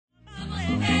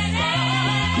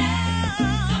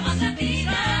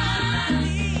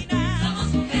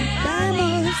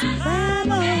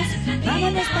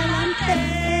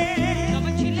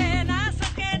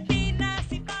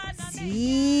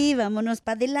vámonos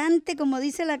para adelante, como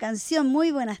dice la canción. Muy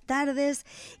buenas tardes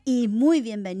y muy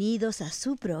bienvenidos a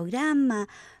su programa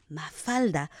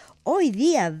Mafalda. Hoy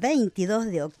día 22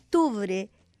 de octubre,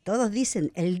 todos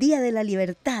dicen el Día de la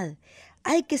Libertad.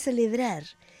 Hay que celebrar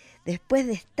después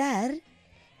de estar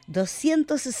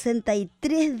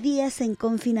 263 días en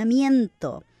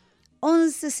confinamiento,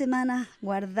 11 semanas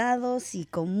guardados y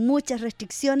con muchas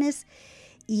restricciones.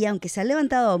 Y aunque se han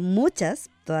levantado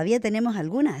muchas, todavía tenemos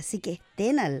algunas, así que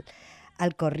estén al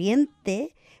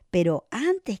corriente. Pero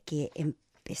antes que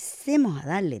empecemos a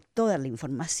darle toda la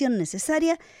información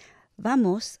necesaria,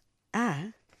 vamos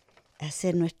a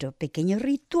hacer nuestro pequeño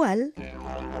ritual,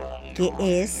 que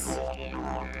es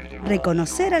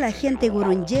reconocer a la gente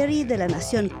Gurungeri de la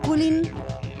nación Kulin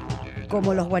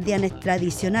como los guardianes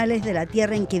tradicionales de la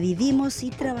tierra en que vivimos y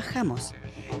trabajamos.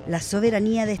 La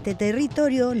soberanía de este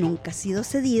territorio nunca ha sido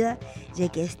cedida, ya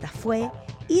que esta fue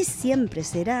y siempre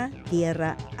será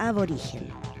tierra aborigen.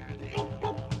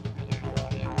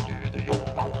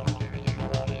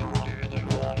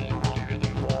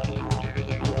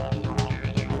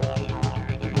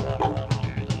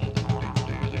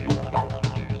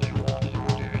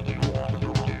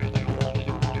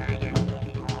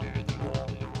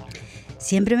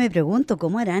 Siempre me pregunto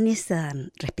cómo harán esa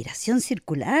respiración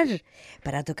circular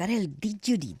para tocar el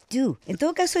didgeridoo. En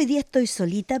todo caso, hoy día estoy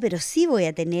solita, pero sí voy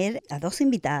a tener a dos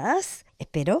invitadas,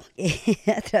 espero,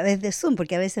 a través de Zoom,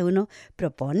 porque a veces uno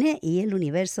propone y el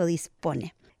universo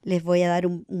dispone. Les voy a dar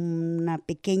un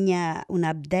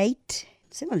update.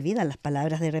 Se me olvidan las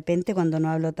palabras de repente cuando no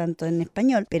hablo tanto en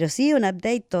español, pero sí un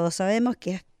update, todos sabemos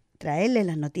que es traerles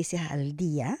las noticias al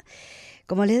día.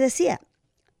 Como les decía,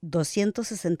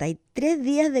 263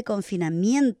 días de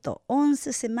confinamiento,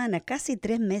 11 semanas, casi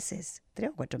 3 meses, 3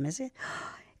 o 4 meses.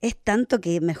 Es tanto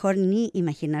que mejor ni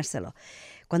imaginárselo.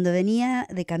 Cuando venía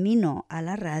de camino a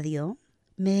la radio,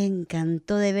 me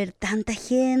encantó de ver tanta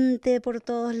gente por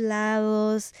todos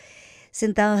lados,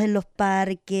 sentados en los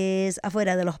parques,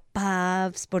 afuera de los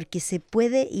pubs, porque se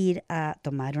puede ir a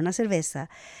tomar una cerveza,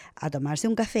 a tomarse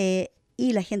un café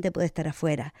y la gente puede estar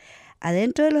afuera.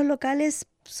 Adentro de los locales,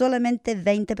 solamente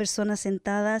 20 personas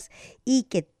sentadas y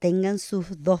que tengan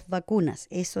sus 2 vacunas.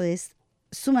 Eso es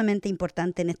sumamente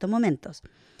importante en estos momentos.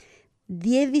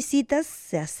 10 visitas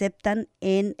se aceptan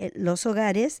en los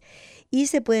hogares y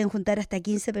se pueden juntar hasta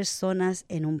 15 personas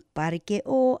en un parque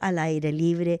o al aire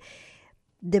libre,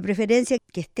 de preferencia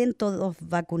que estén todos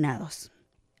vacunados.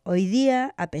 Hoy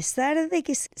día, a pesar de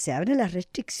que se abren las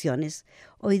restricciones,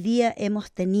 hoy día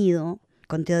hemos tenido,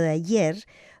 conteo de ayer,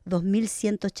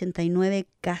 2.189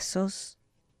 casos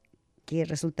que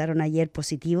resultaron ayer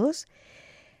positivos.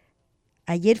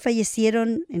 Ayer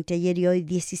fallecieron, entre ayer y hoy,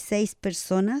 16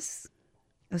 personas.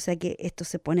 O sea que esto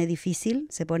se pone difícil,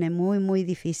 se pone muy, muy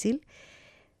difícil.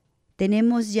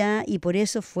 Tenemos ya, y por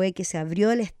eso fue que se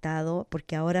abrió el Estado,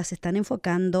 porque ahora se están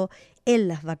enfocando en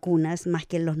las vacunas más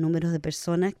que en los números de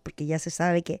personas, porque ya se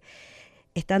sabe que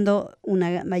estando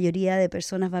una mayoría de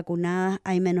personas vacunadas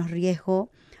hay menos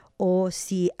riesgo, o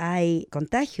si hay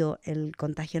contagio, el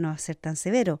contagio no va a ser tan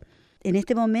severo. En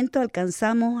este momento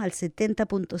alcanzamos al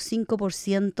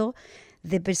 70.5%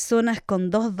 de personas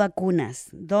con 2 vacunas,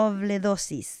 doble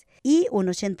dosis, y un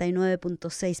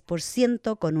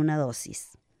 89.6% con una dosis.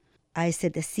 Hay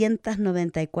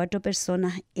 794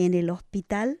 personas en el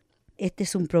hospital. Este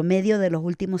es un promedio de los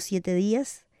últimos 7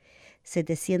 días.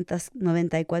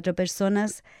 794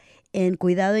 personas. En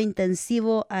cuidado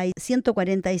intensivo hay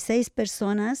 146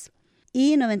 personas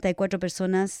y 94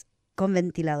 personas con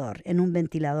ventilador, en un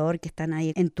ventilador que están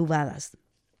ahí entubadas.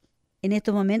 En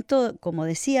estos momentos, como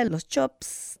decía, los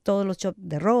shops, todos los shops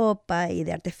de ropa y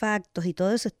de artefactos y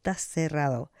todo eso está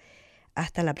cerrado.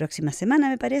 Hasta la próxima semana,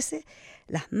 me parece.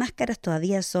 Las máscaras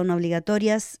todavía son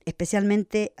obligatorias,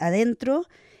 especialmente adentro,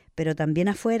 pero también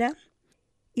afuera.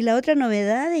 Y la otra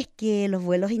novedad es que los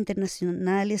vuelos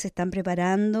internacionales se están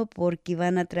preparando porque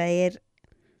van a traer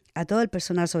a todo el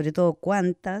personal, sobre todo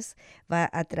Qantas, va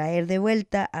a traer de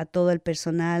vuelta a todo el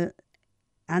personal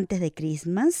antes de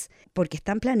Christmas, porque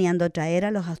están planeando traer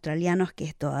a los australianos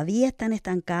que todavía están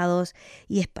estancados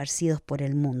y esparcidos por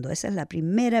el mundo. Esa es la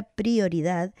primera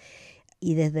prioridad.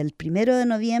 Y desde el 1 de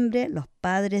noviembre, los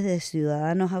padres de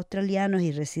ciudadanos australianos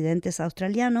y residentes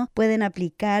australianos pueden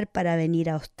aplicar para venir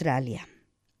a Australia.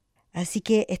 Así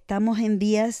que estamos en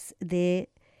vías de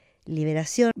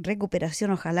liberación,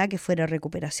 recuperación, ojalá que fuera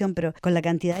recuperación, pero con la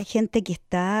cantidad de gente que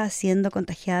está siendo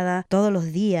contagiada todos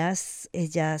los días, es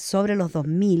ya sobre los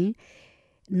 2.000,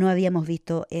 no habíamos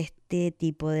visto este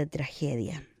tipo de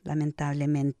tragedia,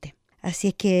 lamentablemente. Así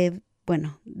es que,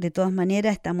 bueno, de todas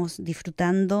maneras estamos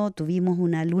disfrutando. Tuvimos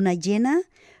una luna llena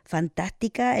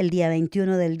fantástica el día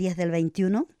 21 del 10 del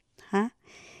 21. ¿Ah?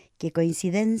 Qué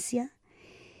coincidencia.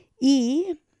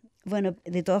 Y bueno,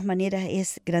 de todas maneras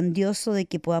es grandioso de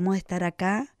que podamos estar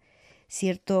acá,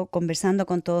 ¿cierto? Conversando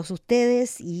con todos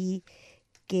ustedes y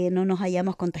que no nos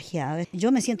hayamos contagiado.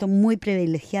 Yo me siento muy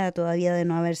privilegiada todavía de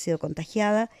no haber sido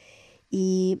contagiada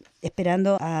y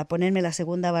esperando a ponerme la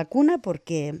segunda vacuna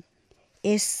porque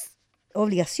es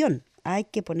obligación, hay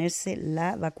que ponerse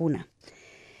la vacuna.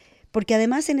 Porque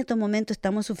además en estos momentos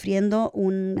estamos sufriendo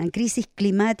una crisis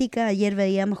climática. Ayer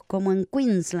veíamos cómo en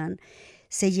Queensland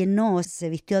se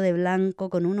vistió de blanco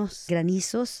con unos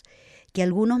granizos que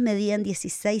algunos medían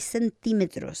 16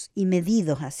 centímetros y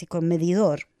medidos así con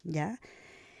medidor, ¿ya?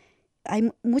 Hay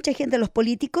mucha gente, los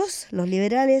políticos, los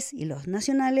liberales y los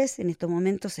nacionales en estos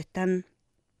momentos están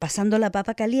pasando la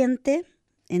papa caliente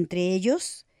entre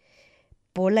ellos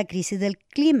por la crisis del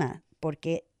clima,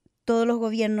 porque todos los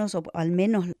gobiernos, o al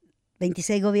menos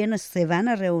 26 gobiernos, se van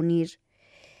a reunir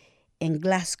en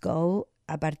Glasgow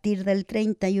a partir del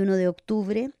 31 de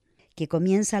octubre, que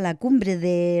comienza la cumbre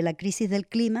de la crisis del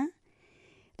clima,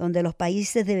 donde los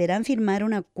países deberán firmar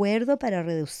un acuerdo para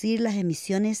reducir las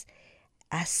emisiones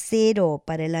a cero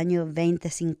para el año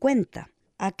 2050.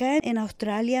 Acá en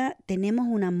Australia tenemos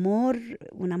un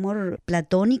amor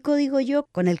platónico, digo yo,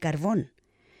 con el carbón.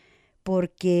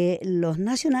 Porque los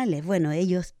nacionales, bueno,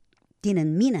 ellos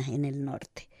tienen minas en el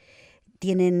norte,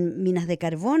 tienen minas de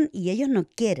carbón y ellos no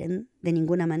quieren de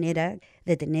ninguna manera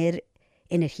de tener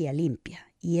energía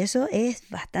limpia. Y eso es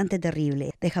bastante terrible.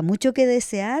 Deja mucho que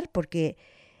desear porque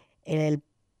el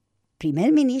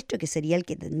primer ministro, que sería el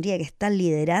que tendría que estar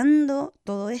liderando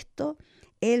todo esto,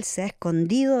 él se ha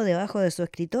escondido debajo de su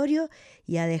escritorio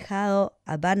y ha dejado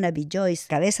a Barnaby Joyce,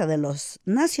 cabeza de los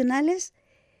nacionales,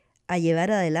 a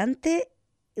llevar adelante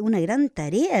una gran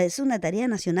tarea. Es una tarea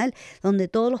nacional donde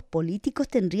todos los políticos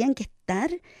tendrían que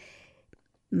estar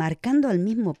marcando al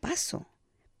mismo paso,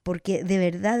 porque de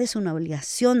verdad es una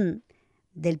obligación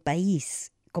del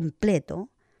país completo,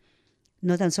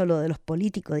 no tan solo de los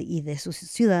políticos y de sus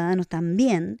ciudadanos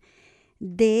también,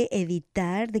 de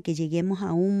evitar de que lleguemos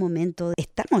a un momento,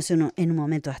 estamos en un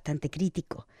momento bastante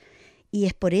crítico, y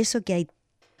es por eso que hay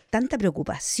tanta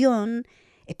preocupación,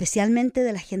 especialmente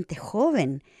de la gente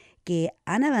joven, que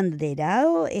han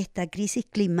abanderado esta crisis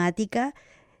climática,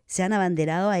 se han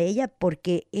abanderado a ella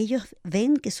porque ellos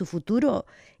ven que su futuro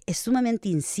es sumamente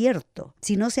incierto.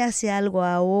 Si no se hace algo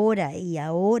ahora y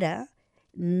ahora,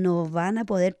 no van a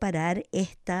poder parar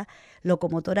esta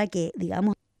locomotora que,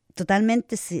 digamos,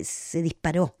 totalmente se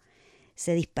disparó.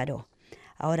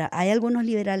 Ahora, hay algunos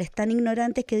liberales tan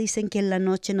ignorantes que dicen que en la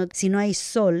noche, si no hay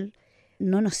sol,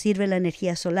 no nos sirve la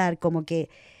energía solar, como que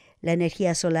la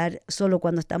energía solar solo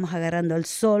cuando estamos agarrando el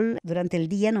sol durante el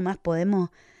día nomás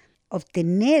podemos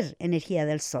obtener energía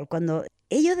del sol, cuando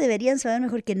ellos deberían saber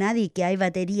mejor que nadie que hay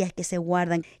baterías que se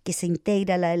guardan, que se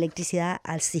integra la electricidad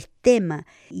al sistema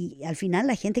y al final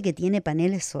la gente que tiene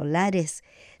paneles solares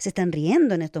se están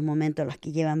riendo en estos momentos, los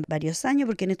que llevan varios años,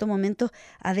 porque en estos momentos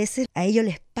a veces a ellos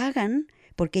les pagan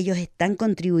porque ellos están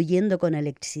contribuyendo con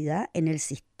electricidad en el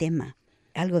sistema.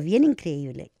 Algo bien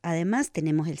increíble. Además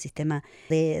tenemos el sistema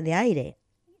de aire,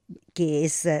 que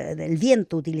es el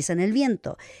viento, utilizan el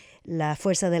viento, la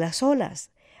fuerza de las olas.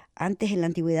 Antes en la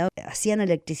antigüedad hacían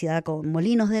electricidad con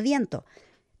molinos de viento.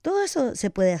 Todo eso se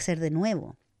puede hacer de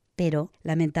nuevo, pero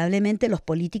lamentablemente los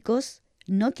políticos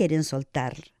no quieren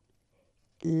soltar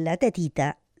la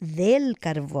tetita del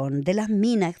carbón, de las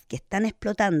minas que están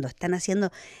explotando, están haciendo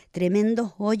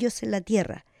tremendos hoyos en la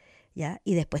tierra. ¿Ya?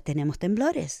 Y después tenemos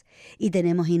temblores, y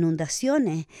tenemos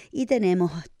inundaciones, y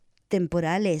tenemos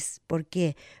temporales. ¿Por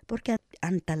qué? Porque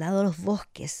han talado los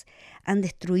bosques, han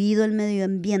destruido el medio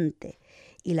ambiente,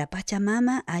 y la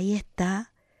Pachamama ahí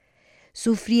está,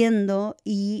 sufriendo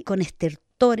y con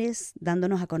estertores,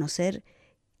 dándonos a conocer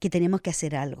que tenemos que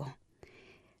hacer algo.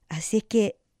 Así es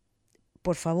que,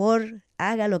 por favor,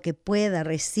 haga lo que pueda,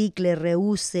 recicle,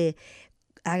 reuse,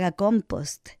 haga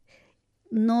compost.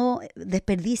 No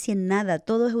desperdicien nada,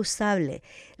 todo es usable.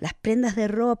 Las prendas de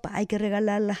ropa hay que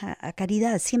regalarlas a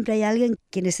caridad. Siempre hay alguien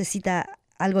que necesita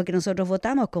algo que nosotros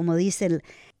botamos, como dice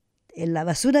la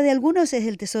basura de algunos es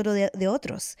el tesoro de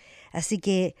otros. Así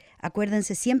que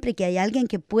acuérdense siempre que hay alguien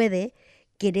que puede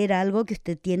querer algo que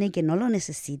usted tiene y que no lo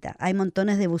necesita. Hay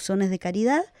montones de buzones de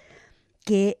caridad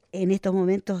que en estos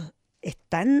momentos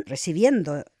están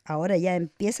recibiendo. Ahora ya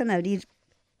empiezan a abrir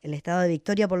el estado de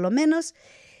Victoria por lo menos,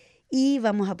 y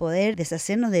vamos a poder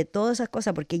deshacernos de todas esas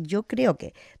cosas, porque yo creo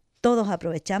que todos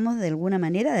aprovechamos de alguna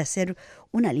manera de hacer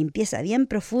una limpieza bien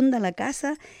profunda en la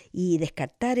casa y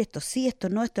descartar esto sí, esto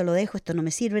no, esto lo dejo, esto no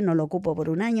me sirve, no lo ocupo por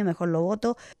un año, mejor lo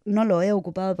boto, no lo he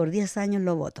ocupado por 10 años,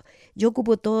 lo boto. Yo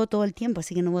ocupo todo el tiempo,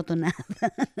 así que no boto nada,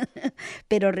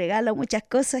 pero regalo muchas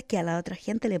cosas que a la otra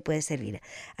gente le puede servir.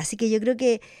 Así que yo creo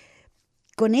que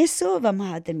con eso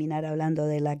vamos a terminar hablando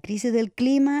de la crisis del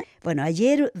clima. Bueno,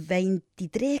 ayer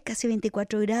 23, casi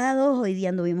 24 grados, hoy día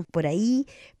anduvimos por ahí,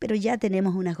 pero ya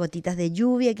tenemos unas gotitas de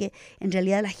lluvia que en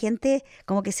realidad la gente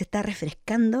como que se está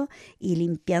refrescando y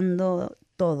limpiando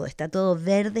todo. Está todo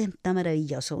verde, está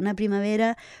maravilloso. Una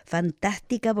primavera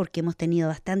fantástica porque hemos tenido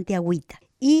bastante agüita.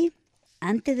 Y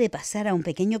antes de pasar a un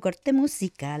pequeño corte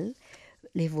musical,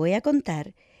 les voy a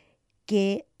contar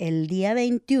que el día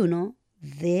 21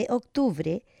 de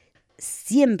octubre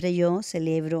siempre yo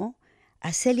celebro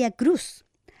a Celia Cruz,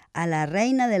 a la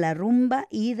reina de la rumba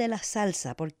y de la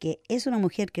salsa, porque es una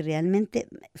mujer que realmente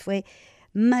fue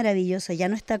maravillosa. Ya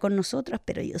no está con nosotros,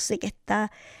 pero yo sé que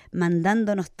está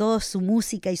mandándonos toda su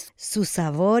música y su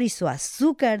sabor y su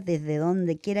azúcar desde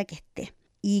donde quiera que esté.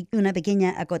 Y una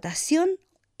pequeña acotación,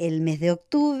 el mes de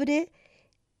octubre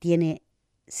tiene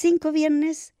 5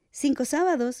 viernes, 5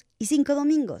 sábados y 5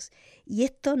 domingos. Y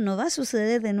esto no va a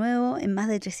suceder de nuevo en más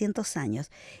de 300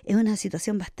 años. Es una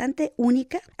situación bastante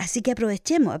única, así que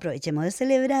aprovechemos de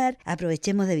celebrar,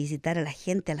 aprovechemos de visitar a la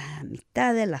gente, a las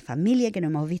amistades, a la familia que no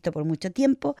hemos visto por mucho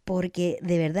tiempo, porque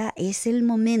de verdad es el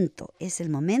momento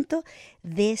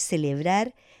de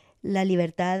celebrar la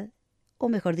libertad, o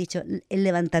mejor dicho, el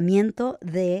levantamiento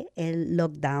del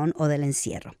lockdown o del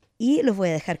encierro. Y los voy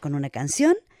a dejar con una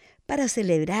canción para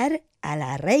celebrar a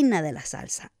la reina de la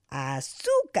salsa,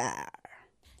 Azúcar.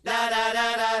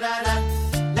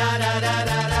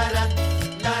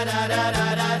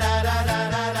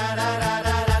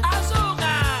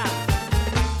 Azúcar.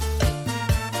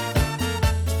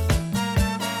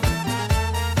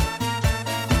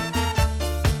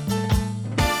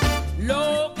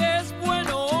 Lo que es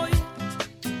bueno hoy,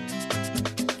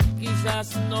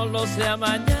 quizás no lo sea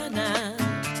mañana.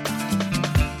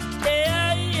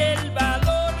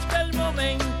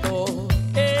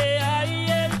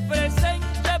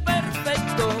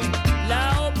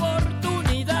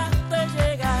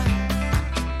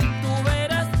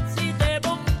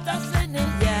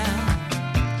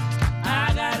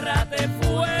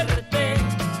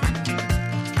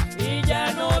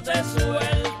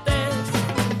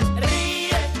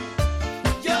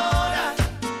 Llora,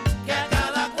 que a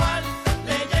cada cual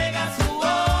le llega su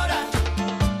hora.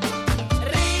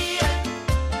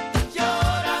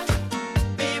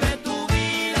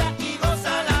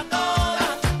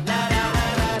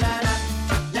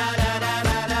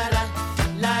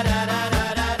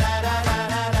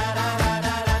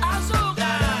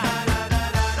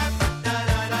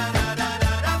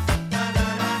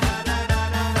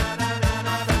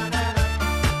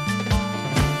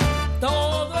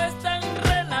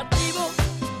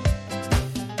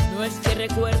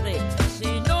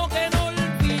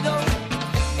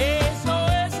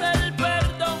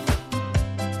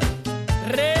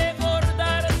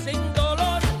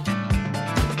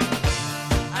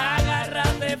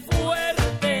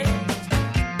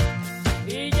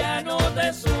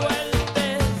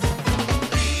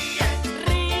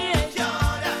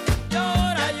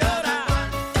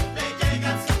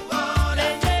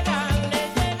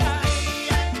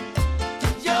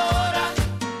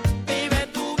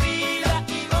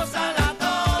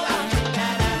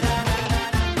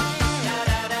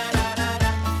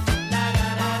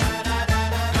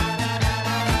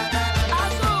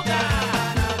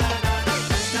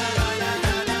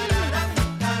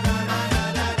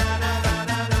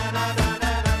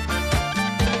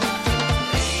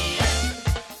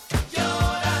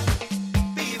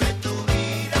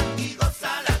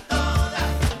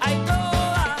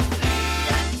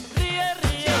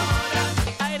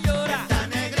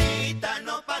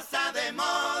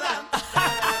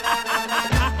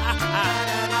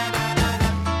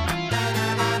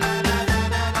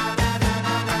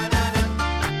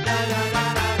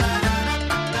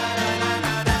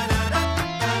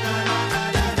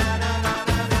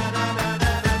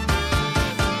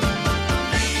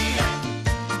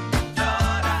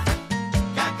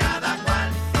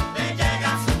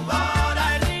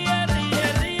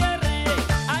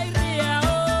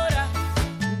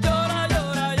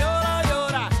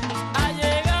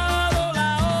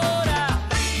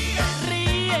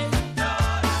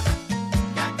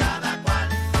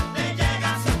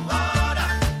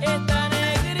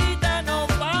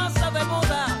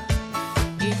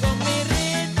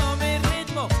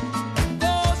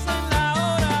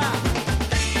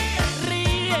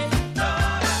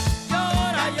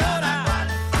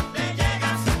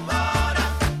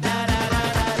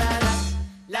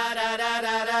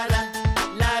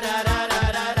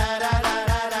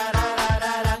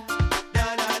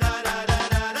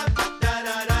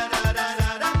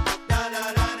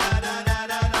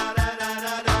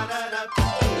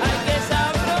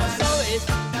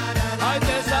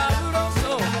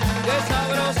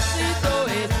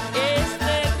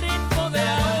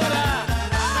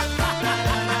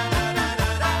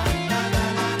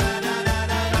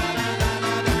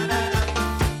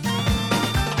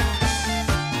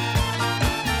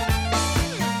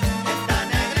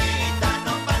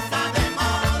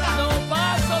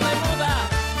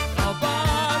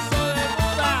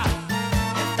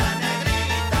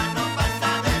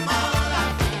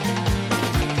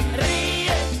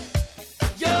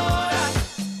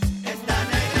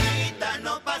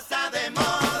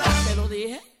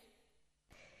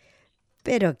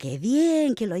 Pero qué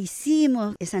bien que lo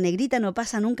hicimos. Esa negrita no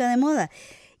pasa nunca de moda.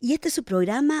 Y este es su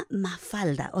programa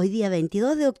Mafalda. Hoy día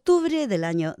 22 de octubre del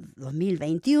año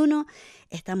 2021.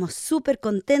 Estamos súper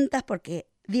contentas porque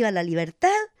viva la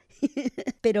libertad.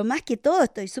 Pero más que todo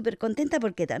estoy súper contenta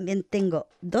porque también tengo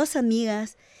dos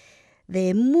amigas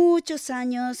de muchos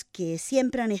años que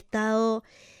siempre han estado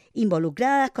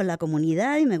involucradas con la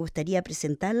comunidad y me gustaría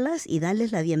presentarlas y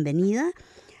darles la bienvenida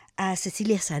a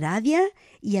Cecilia Saravia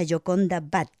y a Yoconda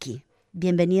Batki.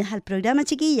 Bienvenidas al programa,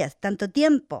 chiquillas. Tanto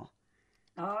tiempo.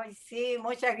 Ay, sí,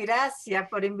 muchas gracias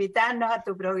por invitarnos a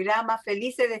tu programa.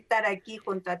 Felices de estar aquí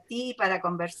junto a ti para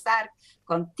conversar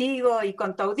contigo y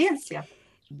con tu audiencia.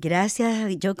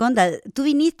 Gracias, Yoconda. Tú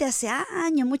viniste hace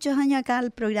años, muchos años acá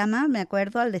al programa, me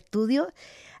acuerdo, al estudio.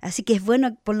 Así que es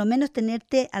bueno por lo menos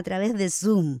tenerte a través de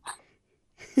Zoom.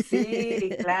 Sí,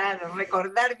 claro,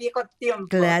 recordar viejos tiempos.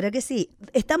 Claro que sí.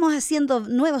 Estamos haciendo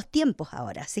nuevos tiempos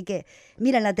ahora, así que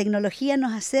mira, la tecnología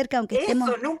nos acerca, aunque estemos...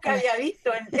 Eso nunca había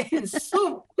visto en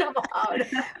Zoom. Estamos ahora.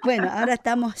 Bueno, ahora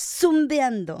estamos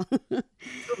zumbeando.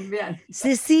 Bien.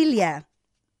 Cecilia,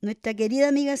 nuestra querida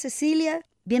amiga Cecilia,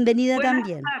 bienvenida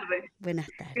también. Buenas tardes. Buenas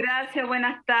tardes. Gracias,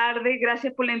 buenas tardes.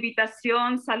 Gracias por la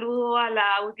invitación. Saludo a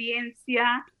la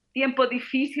audiencia. Tiempos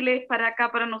difíciles para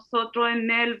acá, para nosotros en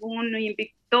Melbourne y en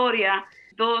Victoria.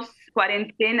 2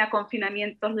 cuarentenas,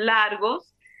 confinamientos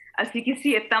largos. Así que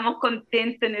sí, estamos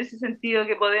contentos en ese sentido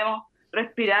que podemos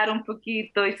respirar un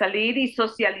poquito y salir y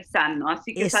socializarnos.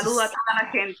 Así que saludo a toda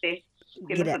la gente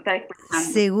que nos está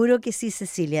escuchando. Seguro que sí,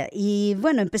 Cecilia. Y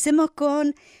bueno, empecemos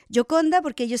con Yoconda,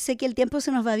 porque yo sé que el tiempo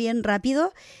se nos va bien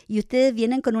rápido y ustedes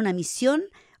vienen con una misión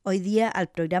hoy día al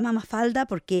programa Mafalda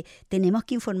porque tenemos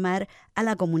que informar a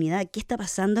la comunidad qué está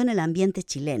pasando en el ambiente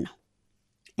chileno.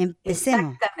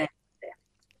 Empecemos. Exactamente.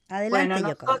 Adelante, bueno,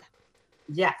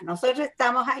 Yoconda. Nosotros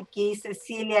estamos aquí,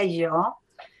 Cecilia y yo,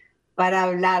 para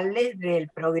hablarles del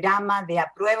programa de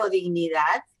Apruebo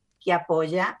Dignidad que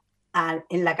apoya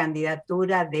en la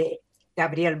candidatura de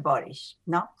Gabriel Boric,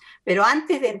 ¿no? Pero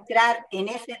antes de entrar en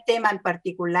ese tema en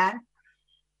particular,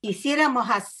 quisiéramos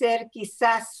hacer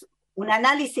quizás un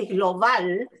análisis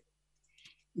global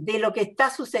de lo que está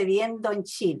sucediendo en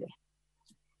Chile,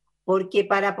 porque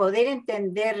para poder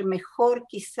entender mejor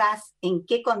quizás en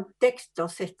qué contexto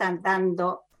se están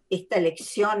dando esta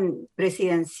elección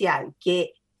presidencial,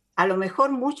 que a lo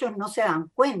mejor muchos no se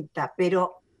dan cuenta,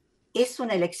 pero es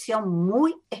una elección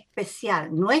muy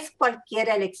especial, no es cualquier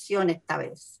elección esta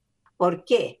vez. ¿Por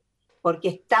qué? Porque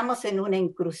estamos en una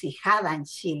encrucijada en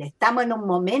Chile, estamos en un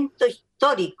momento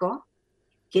histórico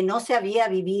que no se había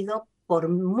vivido por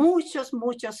muchos,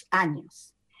 muchos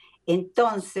años.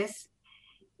 Entonces,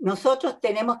 nosotros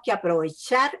tenemos que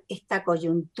aprovechar esta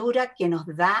coyuntura que nos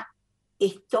da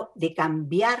esto de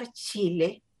cambiar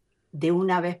Chile de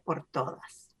una vez por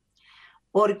todas.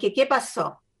 Porque, ¿qué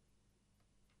pasó?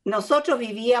 Nosotros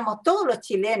vivíamos, todos los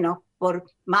chilenos,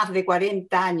 por más de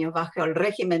 40 años bajo el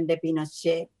régimen de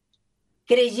Pinochet,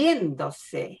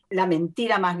 creyéndose la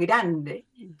mentira más grande,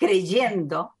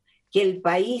 creyendo que el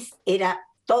país era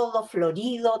todo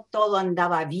florido, todo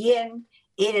andaba bien,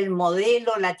 era el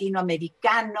modelo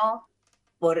latinoamericano,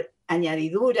 por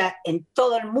añadidura, en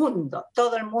todo el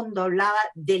mundo hablaba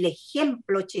del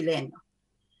ejemplo chileno.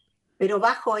 Pero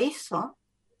bajo eso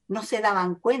no se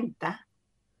daban cuenta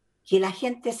que la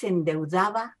gente se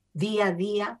endeudaba día a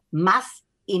día más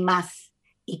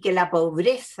y que la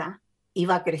pobreza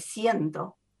iba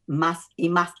creciendo más y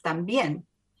más también.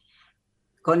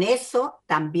 Con eso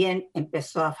también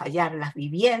empezó a fallar las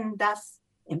viviendas,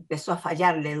 empezó a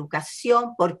fallar la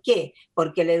educación. ¿Por qué?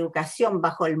 Porque la educación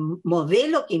bajo el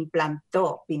modelo que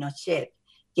implantó Pinochet,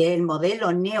 que es el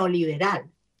modelo neoliberal,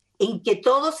 en que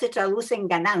todo se traduce en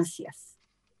ganancias,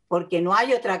 porque no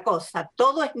hay otra cosa,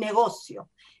 todo es negocio.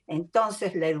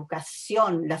 Entonces la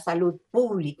educación, la salud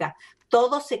pública,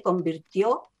 todo se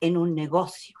convirtió en un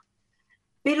negocio.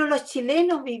 Pero los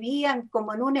chilenos vivían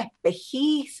como en un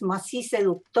espejismo así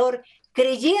seductor,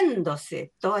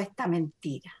 creyéndose toda esta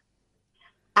mentira,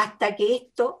 hasta que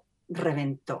esto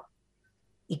reventó.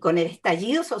 Y con el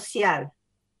estallido social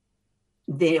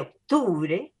de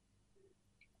octubre,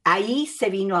 ahí se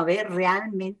vino a ver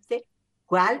realmente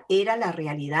cuál era la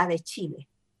realidad de Chile.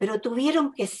 Pero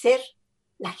tuvieron que ser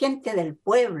la gente del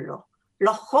pueblo,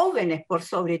 los jóvenes por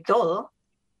sobre todo,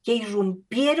 que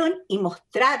irrumpieron y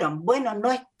mostraron, bueno,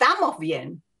 no estamos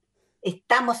bien,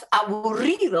 estamos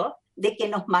aburridos de que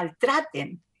nos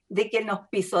maltraten, de que nos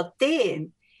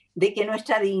pisoteen, de que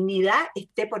nuestra dignidad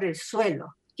esté por el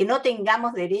suelo, que no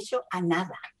tengamos derecho a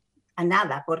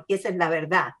nada, porque esa es la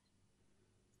verdad.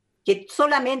 Que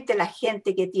solamente la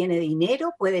gente que tiene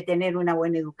dinero puede tener una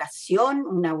buena educación,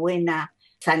 una buena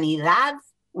sanidad,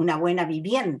 una buena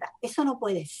vivienda. Eso no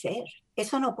puede ser,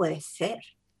 eso no puede ser.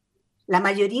 La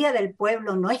mayoría del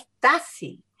pueblo no está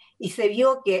así. Y se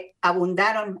vio que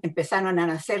empezaron a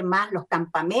nacer más los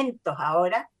campamentos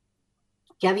ahora,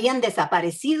 que habían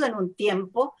desaparecido en un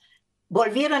tiempo,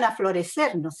 volvieron a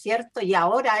florecer, ¿no es cierto? Y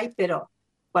ahora hay, pero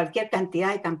cualquier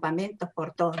cantidad de campamentos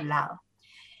por todos lados.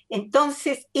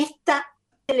 Entonces, esta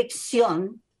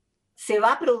elección se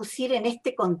va a producir en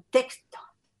este contexto.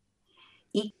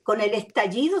 Y con el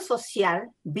estallido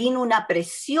social vino una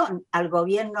presión al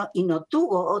gobierno y no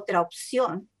tuvo otra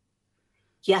opción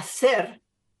que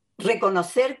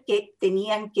reconocer que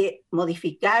tenían que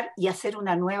modificar y hacer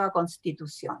una nueva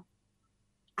constitución.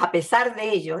 A pesar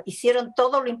de ello, hicieron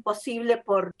todo lo imposible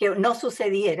porque no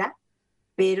sucediera,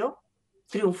 pero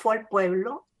triunfó el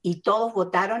pueblo y todos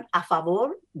votaron a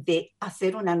favor de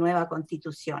hacer una nueva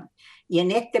constitución. Y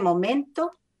en este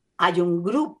momento hay un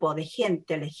grupo de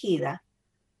gente elegida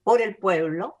por el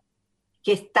pueblo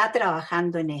que está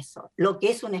trabajando en eso, lo que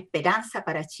es una esperanza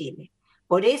para Chile.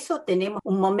 Por eso tenemos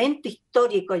un momento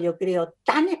histórico, yo creo,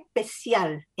 tan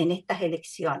especial en estas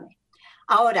elecciones.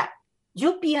 Ahora,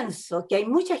 yo pienso que hay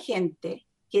mucha gente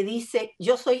que dice,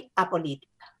 yo soy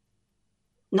apolítica,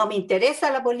 no me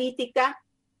interesa la política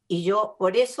y yo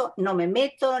por eso no me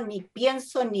meto, ni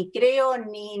pienso, ni creo,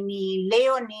 ni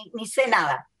leo, ni sé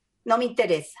nada, no me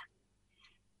interesa.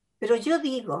 Pero yo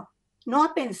digo, ¿no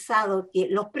ha pensado que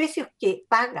los precios que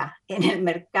paga en el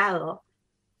mercado,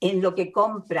 en lo que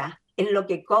compra, en lo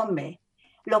que come,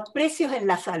 los precios en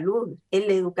la salud, en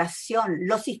la educación,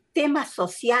 los sistemas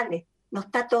sociales, ¿no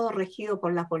está todo regido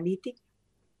por la política?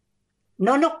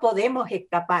 No nos podemos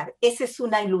escapar. Esa es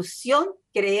una ilusión,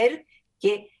 creer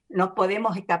que nos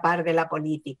podemos escapar de la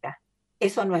política.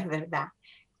 Eso no es verdad.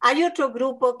 Hay otro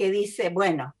grupo que dice,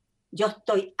 bueno, yo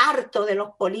estoy harto de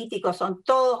los políticos, son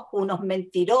todos unos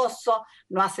mentirosos,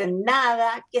 no hacen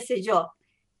nada, qué sé yo.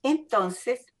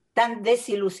 Entonces, están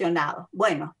desilusionados.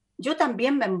 Bueno, yo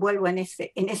también me envuelvo en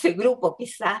ese grupo,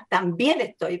 quizás, también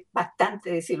estoy bastante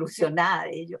desilusionada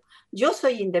de ello. Yo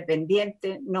soy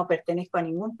independiente, no pertenezco a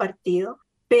ningún partido,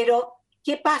 pero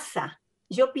 ¿qué pasa?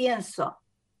 Yo pienso,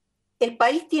 el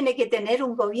país tiene que tener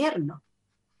un gobierno,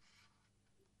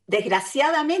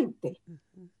 desgraciadamente.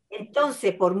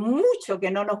 Entonces, por mucho que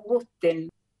no nos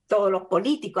gusten todos los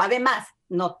políticos, además,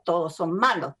 no todos son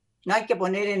malos, no hay que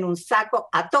poner en un saco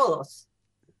a todos.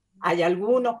 Hay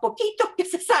algunos poquitos que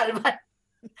se salvan,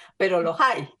 pero los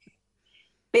hay.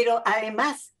 Pero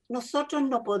además, nosotros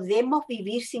no podemos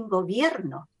vivir sin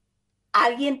gobierno.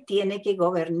 Alguien tiene que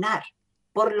gobernar.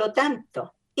 Por lo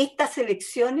tanto, estas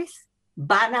elecciones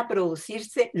van a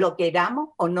producirse, lo queramos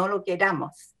o no lo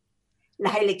queramos.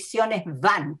 Las elecciones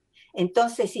van.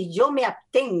 Entonces, si yo me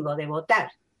abstengo de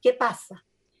votar, ¿qué pasa?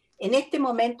 En este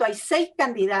momento hay 6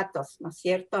 candidatos, ¿no es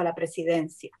cierto?, a la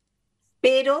presidencia.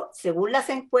 Pero según las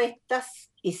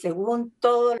encuestas y según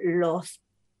todos los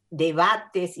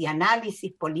debates y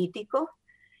análisis políticos,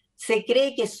 se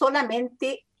cree que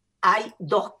solamente hay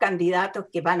 2 candidatos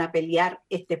que van a pelear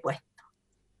este puesto.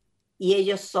 Y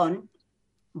ellos son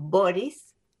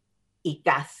Boris y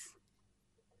Kast.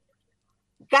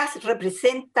 Kast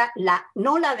representa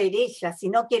no la derecha,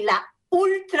 sino que la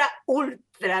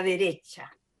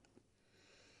ultraderecha.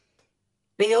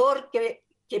 Peor que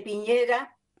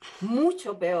Piñera,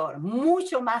 mucho peor,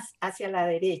 mucho más hacia la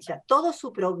derecha. Todo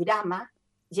su programa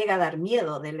llega a dar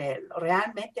miedo de leerlo,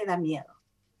 realmente da miedo.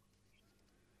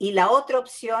 Y la otra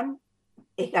opción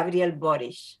es Gabriel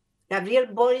Boric. Gabriel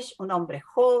Boric, un hombre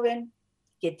joven,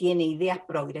 que tiene ideas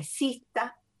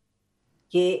progresistas,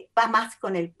 que va más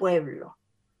con el pueblo.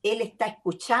 Él está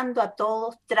escuchando a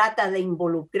todos, trata de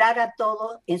involucrar a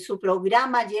todos. En su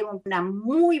programa lleva una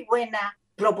muy buena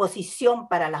proposición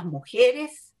para las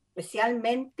mujeres,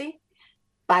 especialmente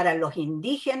para los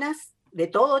indígenas de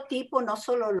todo tipo, no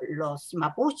solo los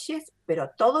mapuches, pero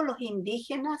todos los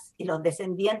indígenas y los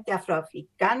descendientes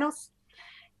afroafricanos.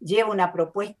 Lleva una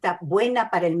propuesta buena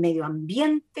para el medio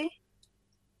ambiente,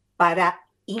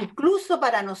 incluso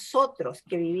para nosotros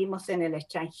que vivimos en el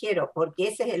extranjero, porque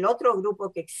ese es el otro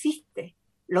grupo que existe.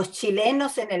 Los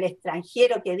chilenos en el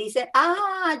extranjero que dicen,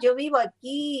 yo vivo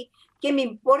aquí, ¿qué me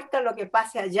importa lo que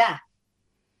pase allá?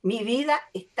 Mi vida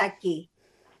está aquí.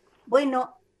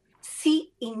 Bueno,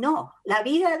 sí y no. La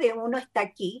vida de uno está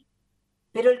aquí,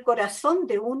 pero el corazón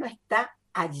de uno está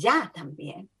allá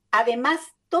también. Además,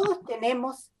 todos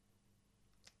tenemos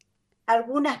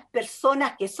algunas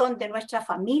personas que son de nuestra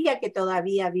familia que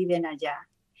todavía viven allá.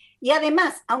 Y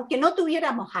además, aunque no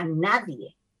tuviéramos a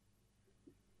nadie,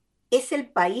 es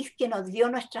el país que nos dio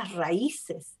nuestras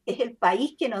raíces, es el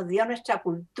país que nos dio nuestra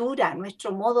cultura,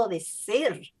 nuestro modo de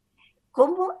ser.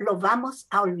 ¿cómo lo vamos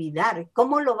a olvidar?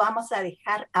 ¿Cómo lo vamos a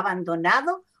dejar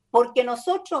abandonado? Porque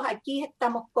nosotros aquí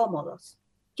estamos cómodos.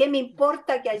 ¿Qué me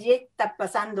importa que allí está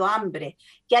pasando hambre,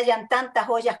 que hayan tantas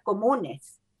ollas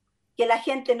comunes, que la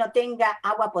gente no tenga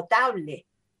agua potable,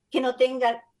 que no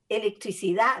tenga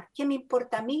electricidad? ¿Qué me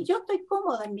importa a mí? Yo estoy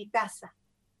cómoda en mi casa.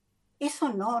 Eso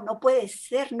no puede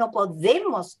ser, no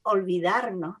podemos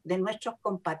olvidarnos de nuestros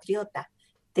compatriotas,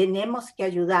 tenemos que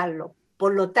ayudarlos.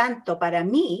 Por lo tanto, para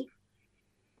mí,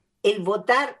 el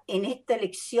votar en esta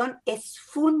elección es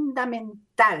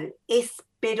fundamental,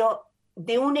 pero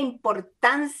de una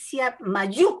importancia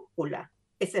mayúscula,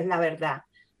 esa es la verdad,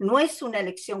 no es una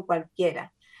elección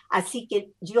cualquiera. Así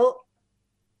que yo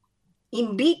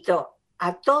invito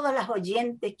a todas las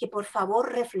oyentes que por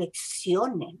favor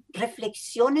reflexionen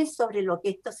sobre lo que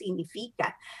esto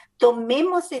significa.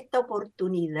 Tomemos esta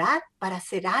oportunidad para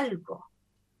hacer algo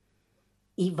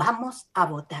y vamos a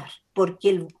votar,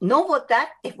 porque el no votar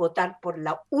es votar por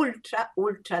la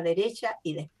ultraderecha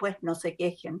y después no se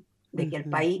quejen de que el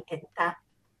país está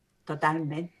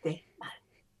totalmente mal.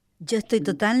 Yo estoy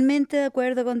totalmente de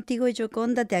acuerdo contigo,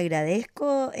 Yoconda. Te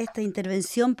agradezco esta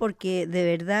intervención porque de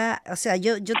verdad, o sea,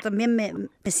 yo también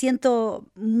me siento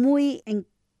muy en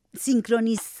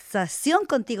sincronización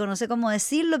contigo, no sé cómo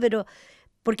decirlo, pero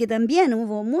porque también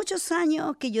hubo muchos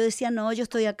años que yo decía, no, yo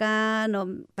estoy acá, no,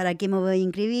 ¿para qué me voy a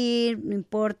inscribir? No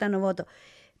importa, no voto.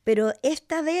 Pero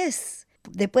esta vez,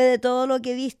 después de todo lo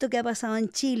que he visto que ha pasado en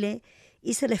Chile,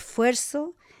 hice el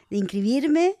esfuerzo de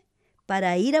inscribirme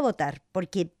para ir a votar,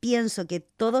 porque pienso que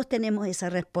todos tenemos esa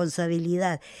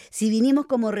responsabilidad. Si vinimos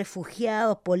como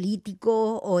refugiados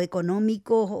políticos o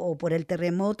económicos o por el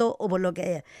terremoto o por lo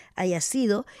que haya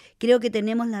sido, creo que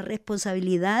tenemos la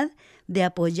responsabilidad de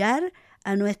apoyar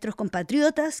a nuestros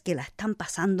compatriotas que la están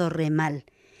pasando re mal.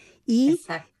 Y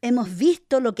Exacto. hemos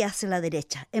visto lo que hace la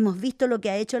derecha, hemos visto lo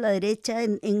que ha hecho la derecha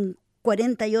en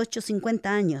 48,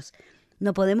 50 años.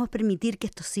 No podemos permitir que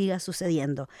esto siga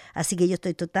sucediendo. Así que yo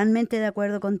estoy totalmente de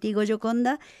acuerdo contigo,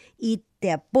 Yoconda, y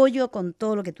te apoyo con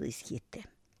todo lo que tú dijiste.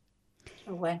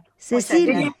 Bueno,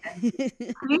 Cecilia. Sí,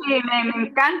 me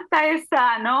encanta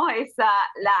esa, ¿no?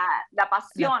 La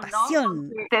pasión, La pasión.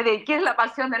 ¿no? De qué es la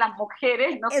pasión de las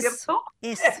mujeres, ¿no es cierto?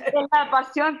 Eso. Es la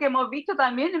pasión que hemos visto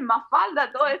también en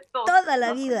Mafalda, todo esto. Toda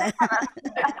la vida.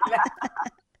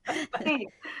 Sí,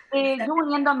 yo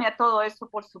uniéndome a todo eso,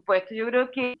 por supuesto, yo creo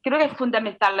que es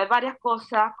fundamental. Hay varias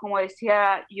cosas, como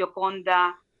decía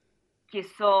Yoconda, que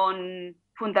son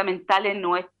fundamentales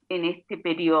en este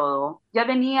periodo. Ya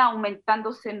venía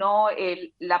aumentándose, ¿no?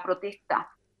 la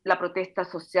protesta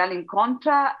social en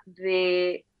contra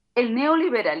de el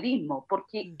neoliberalismo,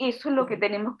 porque eso es lo que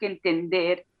tenemos que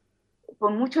entender.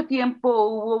 Por mucho tiempo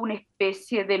hubo una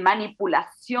especie de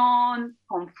manipulación,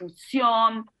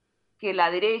 confusión, que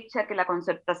la derecha, que la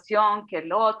concertación, que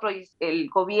el otro, y el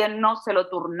gobierno se lo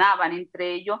turnaban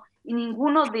entre ellos, y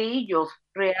ninguno de ellos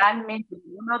realmente,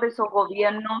 ninguno de esos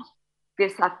gobiernos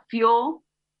desafió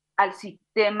al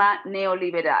sistema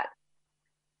neoliberal.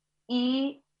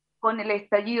 Y con el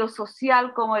estallido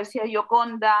social, como decía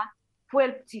Yoconda, fue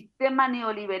el sistema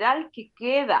neoliberal que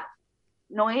queda.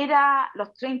 No era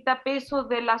los 30 pesos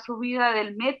de la subida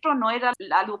del metro, no era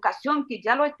la educación que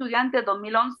ya los estudiantes de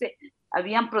 2011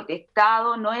 habían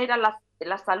protestado, no era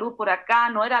la salud por acá,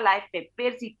 no era la AFP,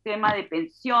 el sistema de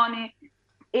pensiones,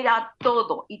 era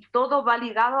todo, y todo va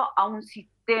ligado a un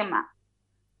sistema.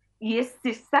 Y es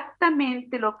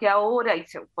exactamente lo que ahora, y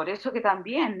por eso que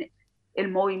también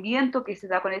el movimiento que se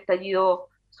da con el estallido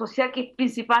social, que es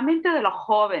principalmente de los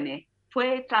jóvenes,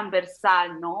 fue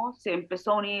transversal, ¿no? Se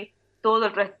empezó a unir todo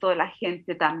el resto de la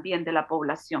gente también de la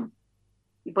población.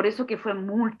 Y por eso que fue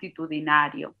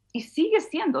multitudinario. Y siguen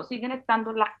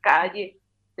estando en las calles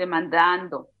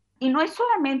demandando. Y no es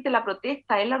solamente la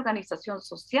protesta, es la organización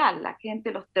social, la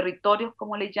gente, los territorios,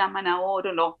 como le llaman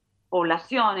ahora, las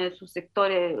poblaciones, sus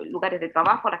sectores, lugares de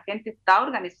trabajo, la gente está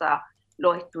organizada,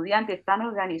 los estudiantes están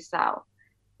organizados.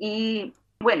 Y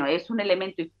bueno, es un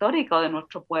elemento histórico de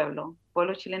nuestro pueblo. El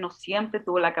pueblo chileno siempre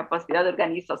tuvo la capacidad de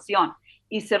organización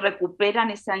y se recuperan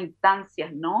esas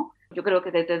instancias, ¿no? Yo creo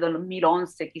que desde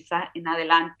 2011 quizás en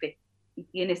adelante, y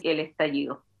tienes el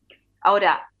estallido.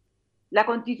 Ahora, la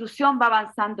Constitución va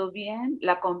avanzando bien,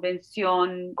 la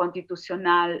Convención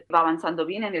Constitucional va avanzando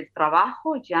bien en el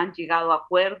trabajo, ya han llegado a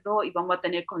acuerdo y vamos a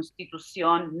tener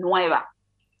Constitución nueva,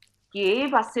 que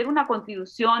va a ser una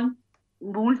Constitución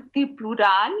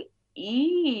multiplural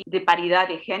y de paridad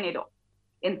de género,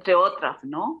 entre otras,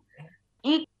 ¿no?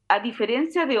 Y a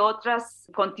diferencia de otras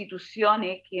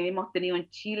constituciones que hemos tenido en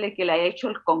Chile, que la ha hecho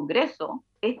el Congreso,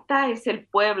 esta es el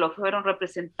pueblo, fueron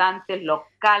representantes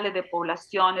locales de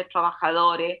poblaciones,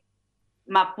 trabajadores,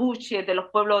 mapuche, de los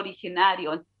pueblos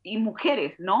originarios y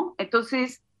mujeres, ¿no?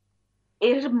 Entonces,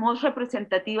 es muy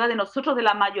representativa de nosotros, de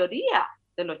la mayoría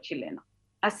de los chilenos.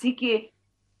 Así que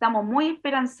estamos muy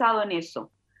esperanzados en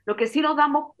eso. Lo que sí nos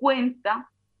damos cuenta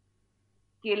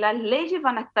que las leyes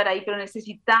van a estar ahí, pero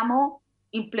necesitamos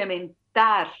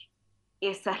implementar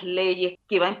esas leyes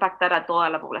que va a impactar a toda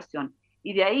la población.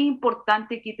 Y de ahí es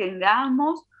importante que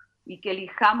tengamos y que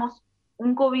elijamos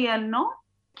un gobierno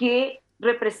que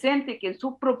represente, que en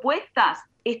sus propuestas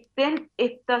estén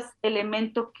estos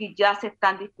elementos que ya se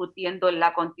están discutiendo en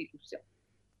la Constitución.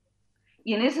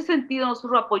 Y en ese sentido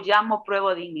nosotros apoyamos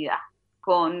Prueba de Dignidad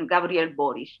con Gabriel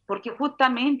Boric, porque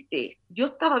justamente yo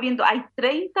estaba viendo, hay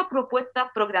 30 propuestas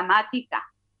programáticas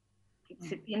que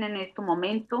se tienen en estos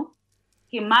momentos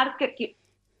que marca que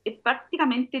es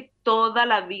prácticamente toda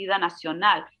la vida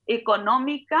nacional,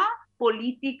 económica,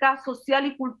 política, social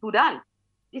y cultural.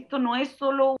 Esto no es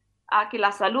solo que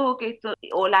la salud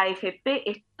o la AFP,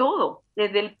 es todo,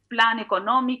 desde el plan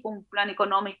económico, un plan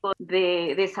económico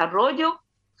de desarrollo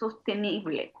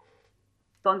sostenible,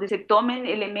 donde se tomen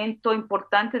elementos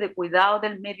importantes de cuidado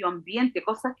del medio ambiente,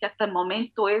 cosas que hasta el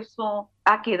momento eso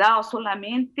ha quedado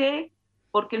solamente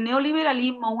porque el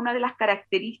neoliberalismo, una de las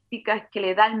características que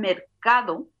le da el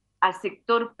mercado al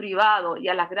sector privado y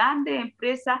a las grandes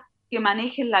empresas que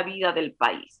manejen la vida del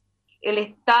país. El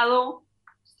Estado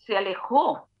se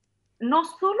alejó no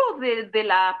solo de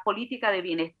la política de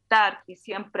bienestar que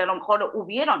siempre a lo mejor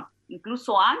hubieron,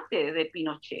 incluso antes de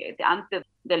Pinochet, antes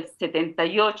del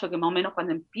 78, que más o menos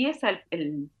cuando empieza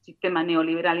el sistema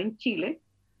neoliberal en Chile,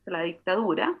 la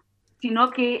dictadura,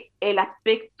 sino que el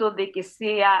aspecto de que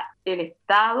sea el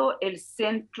Estado el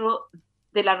centro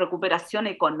de la recuperación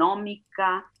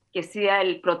económica, que sea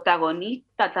el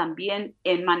protagonista también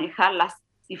en manejar las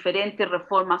diferentes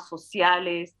reformas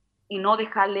sociales y no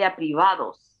dejarle a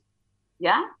privados,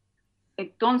 ¿ya?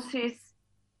 Entonces,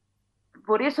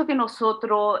 por eso que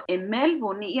nosotros en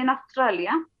Melbourne y en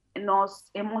Australia nos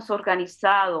hemos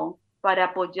organizado para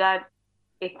apoyar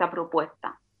esta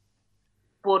propuesta.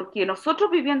 Porque nosotros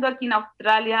viviendo aquí en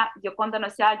Australia, yo cuando no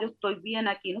decía, yo estoy bien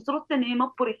aquí, nosotros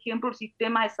tenemos, por ejemplo, el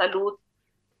sistema de salud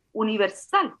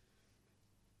universal,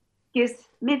 que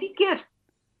es Medicare,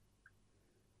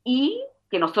 y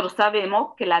que nosotros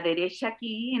sabemos que la derecha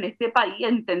aquí en este país ha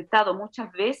intentado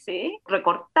muchas veces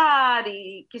recortar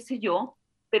y qué sé yo,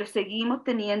 pero seguimos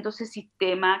teniendo ese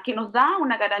sistema que nos da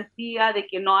una garantía de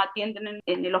que nos atienden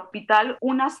en el hospital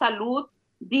una salud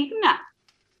digna.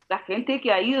 La gente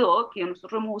que ha ido, que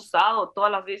nosotros hemos usado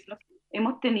todas las veces,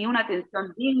 hemos tenido una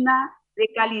atención digna, de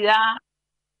calidad,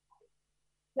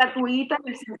 gratuita,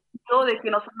 en el sentido de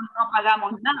que nosotros no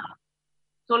pagamos nada,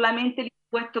 solamente el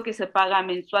impuesto que se paga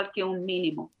mensual, que es un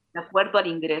mínimo, de acuerdo al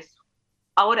ingreso.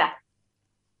 Ahora,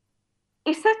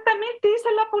 exactamente esa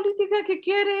es la política que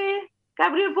quiere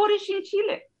Gabriel Boric en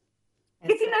Chile.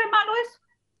 ¿Qué tiene de malo eso?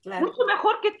 Claro. Mucho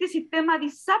mejor que este sistema de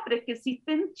ISAPRES que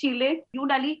existe en Chile y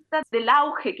una lista del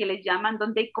auge que le llaman,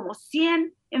 donde hay como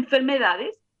 100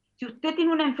 enfermedades. Si usted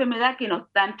tiene una enfermedad que no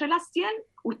está entre las 100,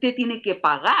 usted tiene que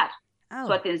pagar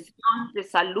su atención de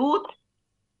salud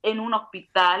en un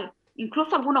hospital,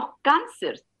 incluso algunos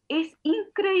cánceres. Es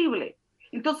increíble.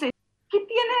 Entonces, ¿qué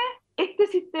tiene este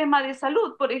sistema de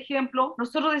salud? Por ejemplo,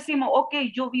 nosotros decimos, ok,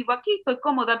 yo vivo aquí, estoy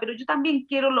cómoda, pero yo también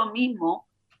quiero lo mismo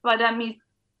para mis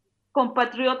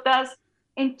compatriotas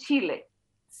en Chile.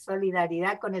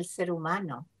 Solidaridad con el ser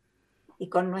humano y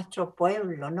con nuestro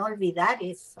pueblo, no olvidar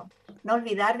eso, no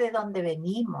olvidar de dónde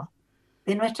venimos,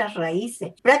 de nuestras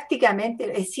raíces.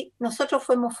 Prácticamente, nosotros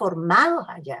fuimos formados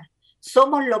allá,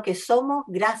 somos lo que somos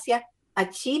gracias a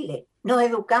Chile, nos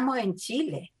educamos en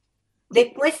Chile.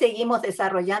 Después seguimos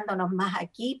desarrollándonos más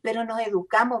aquí, pero nos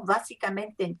educamos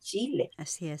básicamente en Chile.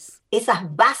 Así es.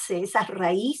 Esas bases, esas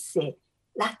raíces,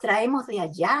 las traemos de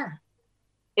allá.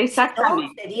 Exactamente.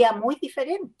 Si no, sería muy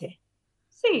diferente.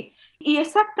 Sí, y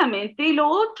exactamente. Y lo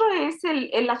otro es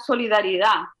la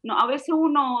solidaridad, ¿no? A veces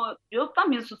yo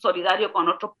también soy solidario con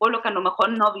otros pueblos que a lo mejor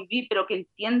no viví, pero que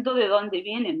entiendo de dónde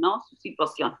vienen, ¿no? Su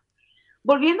situación.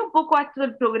 Volviendo un poco a esto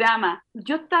del programa,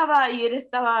 yo ayer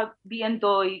estaba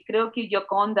viendo, y creo que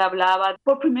Yoconda hablaba,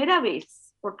 por primera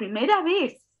vez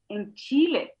en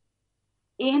Chile,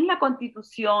 en la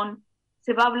Constitución,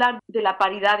 se va a hablar de la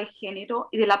paridad de género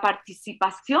y de la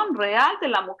participación real de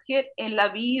la mujer en la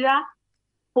vida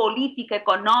política,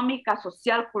 económica,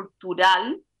 social,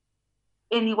 cultural,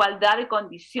 en igualdad de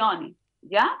condiciones,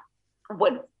 ¿ya?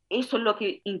 Bueno, eso es lo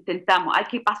que intentamos. Hay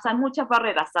que pasar muchas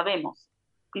barreras, sabemos,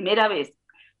 primera vez.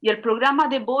 Y el programa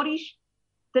de Boric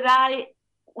trae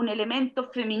un elemento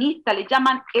feminista, le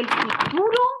llaman el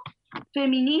futuro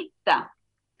feminista,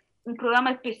 un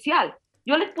programa especial,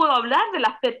 yo les puedo hablar de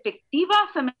las perspectivas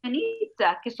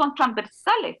feministas que son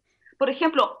transversales. Por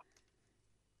ejemplo,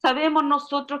 sabemos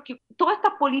nosotros que todas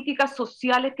estas políticas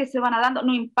sociales que se van dando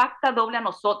nos impacta doble a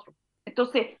nosotros.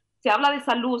 Entonces, se habla de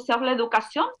salud, se habla de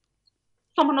educación,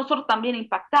 somos nosotros también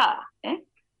impactadas, ¿eh?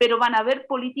 Pero van a haber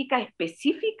políticas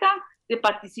específicas de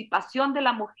participación de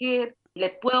la mujer.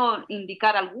 Les puedo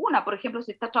indicar alguna. Por ejemplo,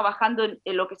 se está trabajando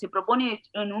en lo que se propone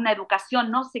en una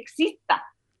educación no sexista.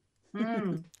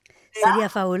 Sería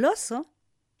fabuloso.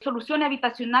 Soluciones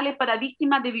habitacionales para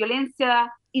víctimas de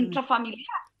violencia intrafamiliar.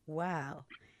 Wow.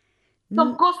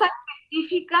 Son cosas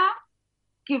específicas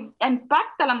que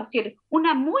impactan a la mujer.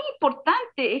 Una muy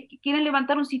importante es que quieren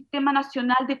levantar un sistema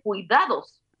nacional de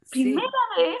cuidados. Primera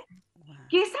vez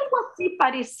que es algo así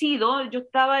parecido, yo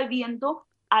estaba viendo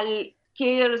al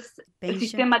CARES, el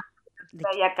sistema que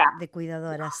hay acá. De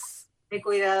cuidadoras. De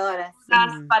cuidadoras.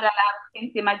 Para la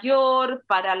gente mayor,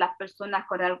 para las personas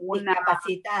con alguna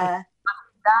discapacidad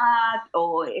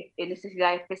o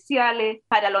necesidades especiales,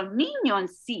 para los niños en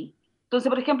sí. Entonces,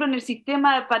 por ejemplo, en el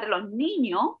sistema para los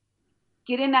niños,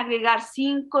 quieren agregar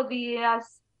 5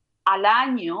 días al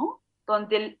año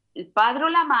donde el padre o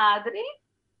la madre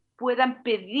puedan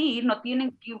pedir, no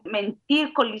tienen que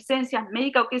mentir con licencias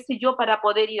médicas o qué sé yo, para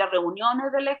poder ir a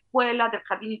reuniones de la escuela, del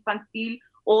jardín infantil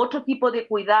o otro tipo de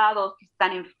cuidados si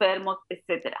están enfermos,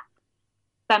 etc.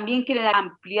 También quieren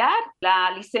ampliar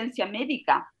la licencia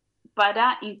médica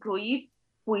para incluir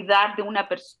cuidar de una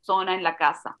persona en la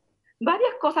casa.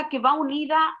 Varias cosas que van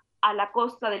unidas a la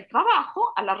costa del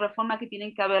trabajo, a las reformas que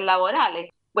tienen que haber laborales.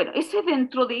 Bueno,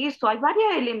 dentro de eso hay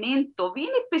varios elementos bien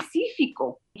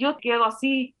específicos. Yo quedo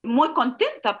así muy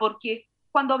contenta porque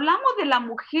cuando hablamos de la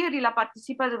mujer y la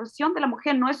participación de la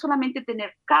mujer no es solamente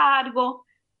tener cargo,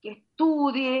 que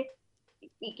estudie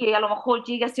y que a lo mejor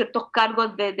llegue a ciertos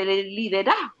cargos de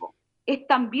liderazgo. Es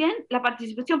también la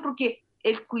participación porque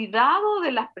el cuidado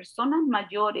de las personas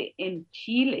mayores en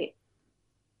Chile,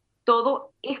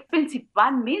 todo es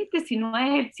principalmente, si no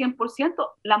es el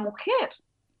 100%, la mujer.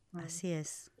 Así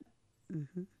es.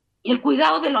 Uh-huh. Y el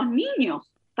cuidado de los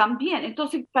niños también.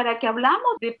 Entonces, para que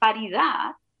hablamos de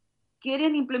paridad,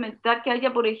 quieren implementar que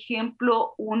haya, por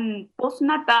ejemplo, un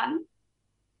postnatal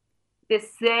de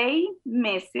 6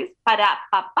 meses para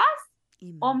papás,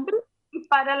 hombres, y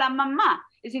para la mamá.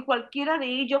 Es decir, cualquiera de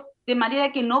ellos, de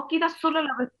manera que no queda solo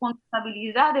la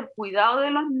responsabilidad del cuidado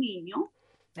de los niños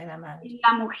de la madre y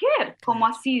la mujer, como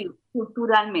ha sido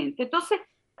culturalmente. Entonces,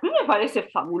 a mí me parece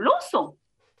fabuloso.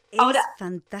 Ahora, es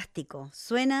fantástico.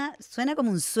 Suena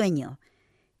como un sueño.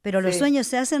 Pero los sueños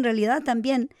se hacen realidad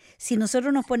también si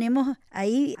nosotros nos ponemos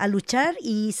ahí a luchar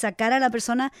y sacar a la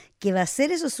persona que va a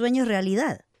hacer esos sueños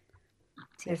realidad.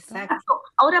 ¿Cierto? Exacto.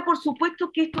 Ahora, por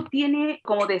supuesto que esto tiene,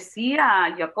 como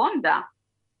decía Yaconda,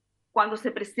 cuando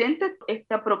se presenta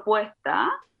esta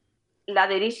propuesta, la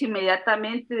derecha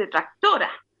inmediatamente detractora.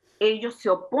 Ellos se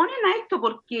oponen a esto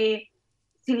porque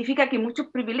significa que hay muchos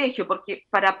privilegios, porque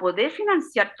para poder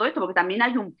financiar todo esto, porque también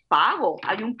hay un pago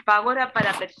ahora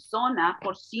para personas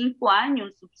por 5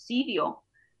 años, un subsidio,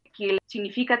 que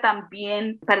significa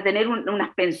también para tener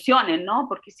unas pensiones, ¿no?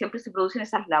 Porque siempre se producen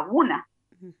esas lagunas.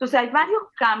 Entonces hay varios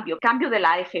cambios, cambio de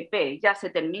la AFP, ya se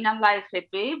termina la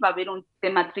AFP, va a haber un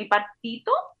tema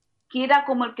tripartito, que era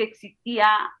como el que existía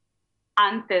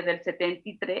antes del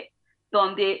 73,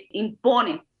 donde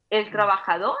impone el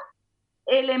trabajador,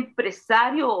 el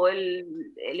empresario o el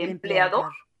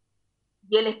empleador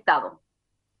y el Estado.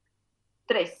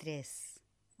 3.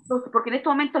 Entonces, porque en este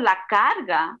momento la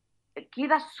carga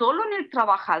queda solo en el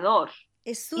trabajador.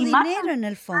 Es su dinero en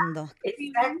el fondo.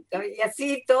 Exacto, y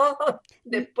así todo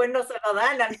después no se lo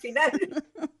dan al final.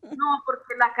 No,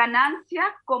 porque las ganancias,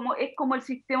 es como el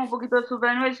sistema un poquito de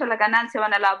supermercado, las ganancias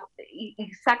van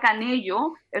y sacan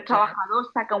ellos, el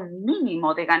trabajador saca un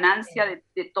mínimo de ganancia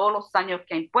de todos los años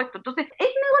que ha impuesto. Entonces, es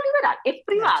neoliberal, es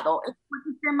privado, es un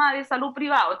sistema de salud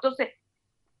privado. Entonces,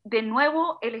 de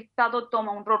nuevo, el Estado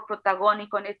toma un rol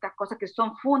protagónico en estas cosas que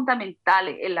son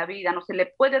fundamentales en la vida. No se le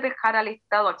puede dejar al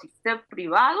Estado, al sistema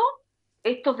privado,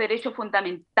 estos derechos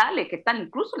fundamentales que están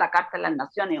incluso en la Carta de las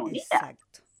Naciones Unidas.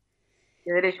 Exacto.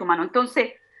 De derechos humanos.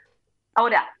 Entonces,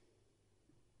 ahora,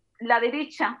 la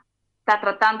derecha está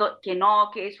tratando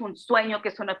que es un sueño, que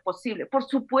eso no es posible. Por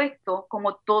supuesto,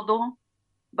 como todo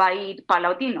va a ir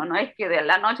paulatino, no es que de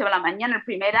la noche a la mañana, el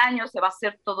primer año, se va a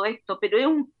hacer todo esto, pero es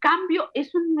un cambio,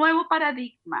 es un nuevo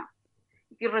paradigma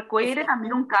que requiere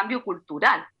también un cambio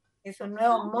cultural. Es un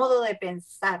nuevo modo de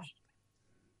pensar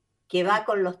que va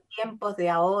con los tiempos de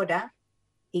ahora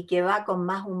y que va con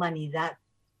más humanidad,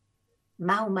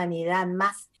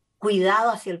 más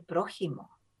cuidado hacia el prójimo.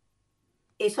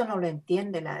 eso no lo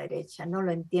entiende la derecha, no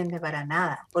lo entiende para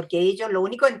nada, porque ellos lo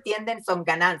único que entienden son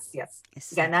ganancias,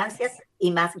 Exacto. ganancias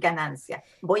y más ganancias.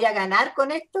 ¿Voy a ganar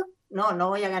con esto? No, no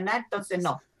voy a ganar, entonces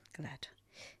no. Claro.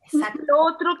 Exacto. Lo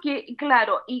otro que,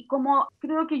 claro, y como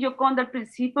creo que Yoconda al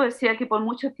principio decía que por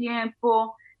mucho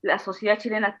tiempo la sociedad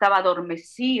chilena estaba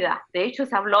adormecida, de hecho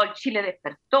se habló, el Chile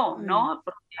despertó, ¿no?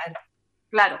 Porque,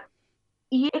 claro,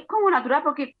 y es como natural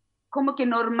porque como que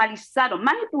normalizaron,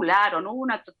 manipularon, hubo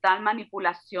una total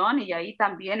manipulación y ahí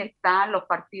también están los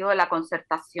partidos de la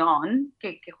concertación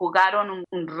que jugaron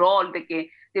un rol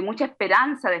de mucha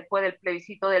esperanza después del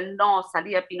plebiscito del no,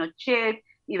 salía Pinochet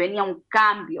y venía un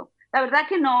cambio. La verdad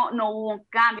que no hubo un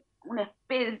cambio,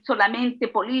 solamente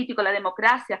político, la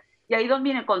democracia, y ahí donde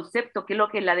viene el concepto que es lo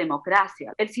que es la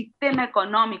democracia. El sistema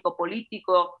económico,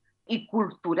 político y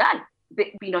cultural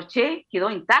de Pinochet quedó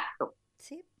intacto.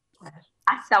 Sí.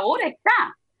 Hasta ahora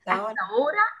está. Hasta Hasta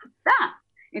ahora está.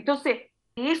 Entonces,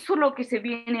 eso es lo que se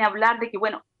viene a hablar de que,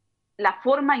 bueno, la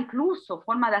forma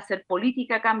de hacer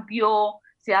política cambió,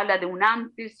 se habla de un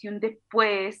antes y un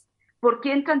después,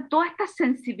 porque entran todas estas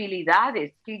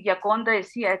sensibilidades que Yaconda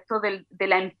decía, esto de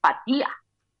la empatía,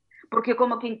 porque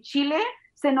como que en Chile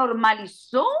se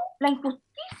normalizó la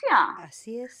injusticia,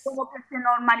 Así es. como que se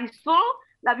normalizó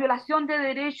la violación de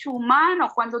derechos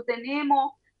humanos cuando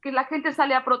tenemos que la gente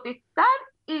sale a protestar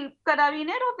y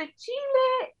carabineros de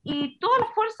Chile y todas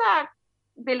las fuerzas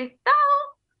del Estado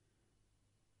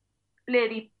le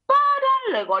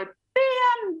disparan, le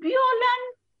golpean, violan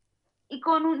y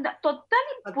con un total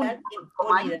impunidad.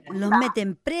 Los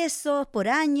meten presos por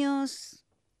años,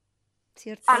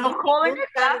 ¿cierto? A los jóvenes,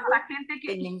 claro, cargo, a la gente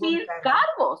que sin ningún sin cargo.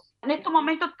 cargos. En estos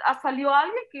momentos ha salido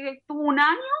alguien que tuvo un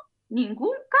año,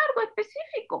 ningún cargo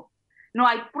específico. No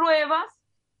hay pruebas,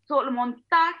 solo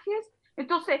montajes.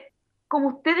 Entonces, como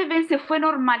ustedes ven, se fue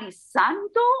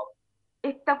normalizando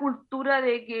esta cultura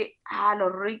de que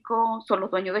los ricos son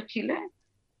los dueños de Chile,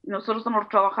 nosotros somos los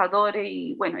trabajadores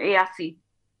y bueno, es así.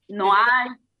 No hay,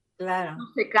 Claro. no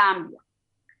se cambia.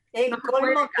 Es No se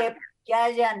colmo puede que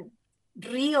hayan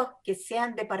ríos que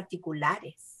sean de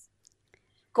particulares.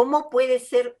 ¿Cómo puede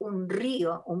ser un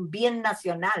río, un bien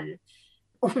nacional,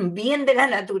 un bien de la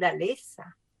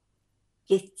naturaleza,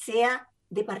 que sea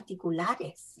de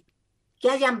particulares? Que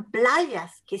hayan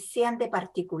playas que sean de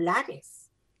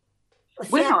particulares. O sea,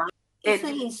 Bueno, eso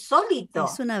es insólito.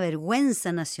 Es una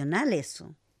vergüenza nacional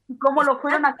eso. cómo lo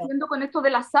fueron Exacto. haciendo con esto de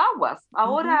las aguas.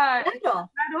 Ahora,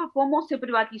 Claro. claro, cómo se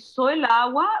privatizó el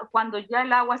agua cuando ya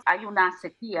el agua, hay una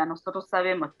sequía, nosotros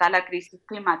sabemos, está la crisis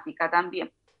climática también,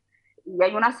 y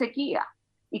hay una sequía,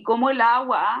 y cómo el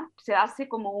agua se hace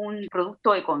como un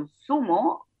producto de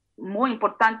consumo muy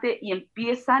importante y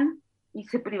y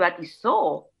se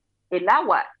privatizó el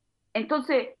agua.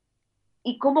 Entonces,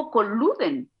 y cómo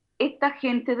coluden esta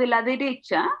gente de la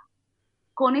derecha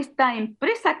con esta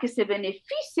empresa que se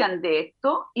benefician de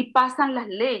esto y pasan las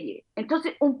leyes.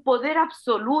 Entonces, un poder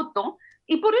absoluto,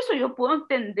 y por eso yo puedo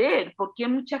entender por qué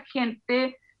mucha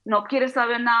gente no quiere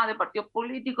saber nada de partidos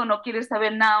políticos, no quiere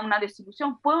saber nada de una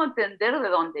distribución, puedo entender de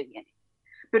dónde viene.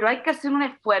 Pero hay que hacer un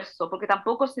esfuerzo, porque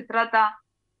tampoco se trata,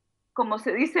 como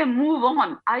se dice, move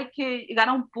on. Hay que llegar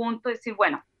a un punto de decir,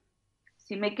 bueno,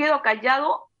 si me quedo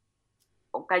callado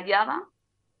o callada,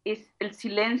 es el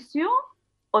silencio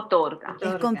otorga.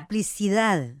 Es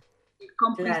complicidad.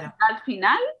 Complicidad al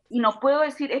final, y no puedo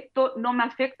decir esto no me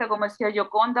afecta, como decía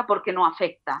Yoconda, porque no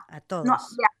afecta. A todos. No,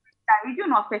 le afecta a ellos,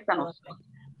 no afecta a nosotros.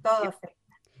 Todo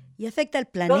afecta. Y afecta al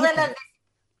planeta. Todas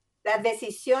las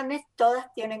decisiones,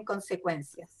 todas tienen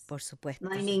consecuencias. Por supuesto.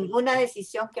 No hay ninguna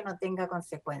decisión que no tenga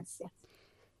consecuencias.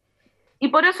 Y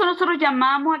por eso nosotros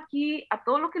llamamos aquí a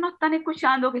todos los que nos están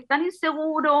escuchando, que están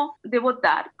inseguros de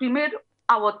votar, primero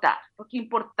a votar, porque es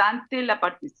importante la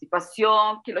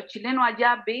participación, que los chilenos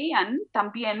allá vean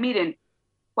también, miren,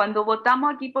 cuando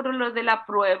votamos aquí por lo del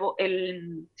apruebo,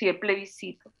 el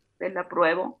plebiscito del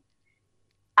apruebo,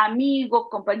 amigos,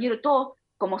 compañeros, todos,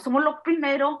 como somos los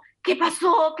primeros, ¿qué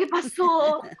pasó? ¿Qué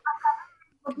pasó?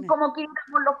 Porque como que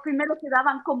éramos los primeros que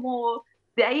daban como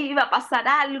de ahí iba a pasar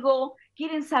algo,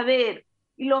 quieren saber.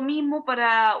 Y lo mismo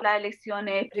para las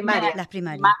elecciones primarias. Las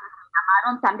primarias.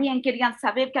 También querían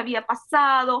saber qué había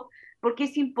pasado, porque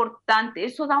es importante,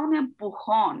 eso da un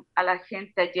empujón a la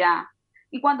gente allá.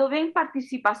 Y cuando ven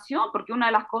participación, porque una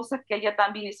de las cosas que allá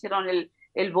también hicieron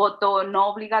el voto no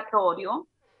obligatorio,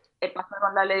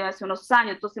 pasaron la ley hace unos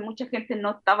años, entonces mucha gente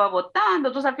no estaba votando,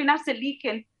 entonces al final se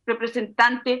eligen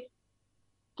representantes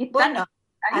que están... Bueno,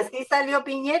 así salió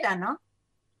Piñera, ¿no?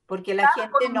 Porque la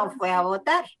Claro, gente no fue a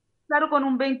votar. Claro, con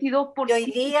un 22%. Y hoy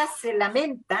día se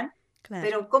lamentan,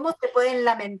 pero ¿cómo se pueden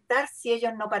lamentar si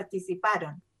ellos no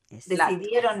participaron?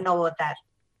 Decidieron no votar.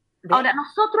 Ahora,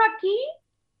 nosotros aquí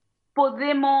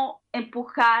podemos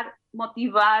empujar,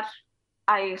 motivar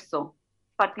a eso,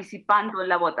 participando en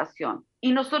la votación.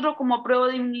 Y nosotros como Prueba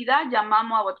de Dignidad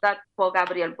llamamos a votar por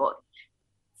Gabriel Boric.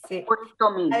 Sí. Por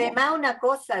esto mismo. Además, una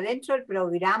cosa, dentro del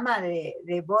programa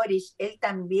de Boric, él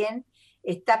también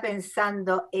está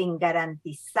pensando en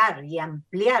garantizar y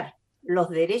ampliar los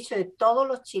derechos de todos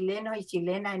los chilenos y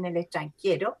chilenas en el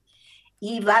extranjero,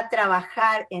 y va a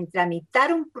trabajar en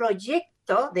tramitar un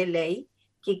proyecto de ley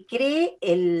que cree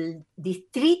el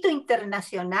Distrito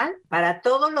Internacional para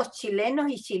todos los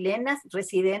chilenos y chilenas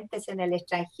residentes en el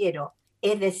extranjero.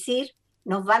 Es decir,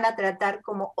 nos van a tratar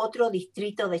como otro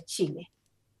distrito de Chile,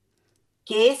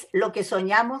 que es lo que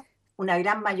soñamos una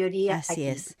gran mayoría Así aquí.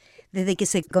 es. Desde que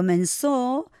se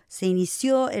comenzó, se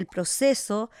inició el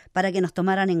proceso para que nos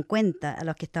tomaran en cuenta a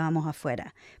los que estábamos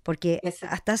afuera, porque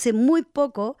Exacto. hasta hace muy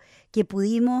poco que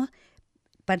pudimos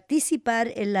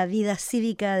participar en la vida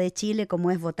cívica de Chile,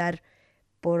 como es votar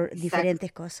por Exacto.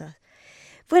 diferentes cosas.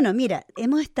 Bueno, mira,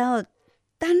 hemos estado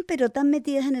tan pero tan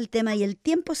metidas en el tema y el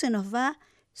tiempo se nos va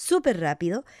súper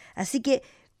rápido, así que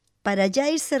para ya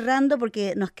ir cerrando,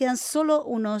 porque nos quedan solo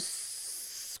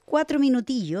unos 4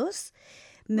 minutillos,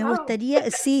 me Wow.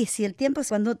 gustaría, sí, el tiempo,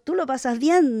 cuando tú lo pasas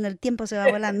bien, el tiempo se va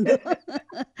volando.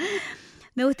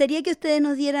 Me gustaría que ustedes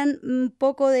nos dieran un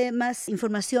poco de más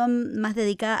información más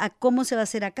dedicada a cómo se va a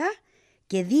hacer acá,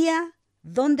 qué día,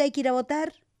 dónde hay que ir a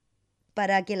votar,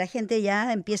 para que la gente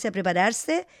ya empiece a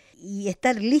prepararse y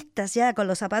estar listas ya con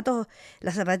los zapatos,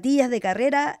 las zapatillas de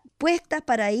carrera puestas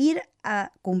para ir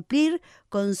a cumplir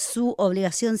con su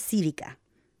obligación cívica.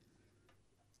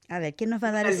 A ver, ¿quién nos va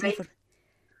a dar esa información?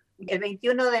 El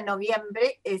 21 de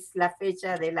noviembre es la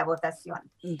fecha de la votación.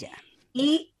 Ya.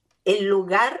 Y el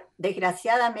lugar,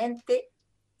 desgraciadamente,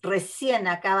 recién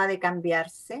acaba de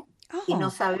cambiarse y no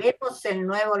sabemos el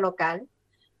nuevo local,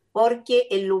 porque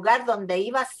el lugar donde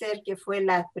iba a ser, que fue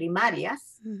las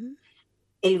primarias,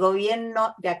 el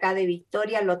gobierno de acá de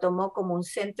Victoria lo tomó como un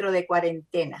centro de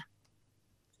cuarentena.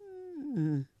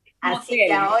 Así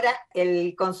que ahora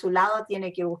el consulado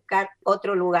tiene que buscar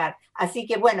otro lugar. Así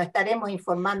que bueno, estaremos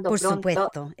informando Por pronto,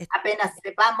 supuesto. apenas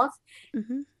sepamos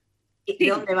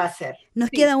dónde va a ser. Nos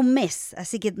queda un mes,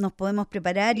 así que nos podemos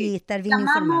preparar y estar bien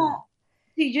informados.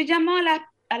 Sí, yo llamo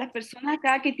a las personas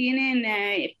acá que tienen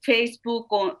Facebook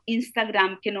o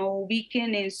Instagram, que nos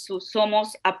ubiquen en su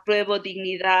Somos Apruebo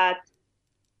Dignidad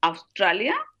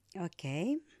Australia. Ok.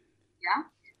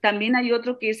 ¿Ya? También hay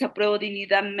otro que es Apruebo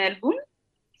Dignidad Melbourne,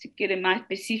 si quiere más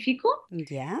específico.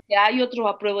 Ya. Ya hay otro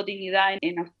Apruebo Dignidad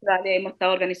en Australia. Hemos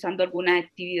estado organizando algunas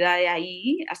actividades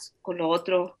ahí con los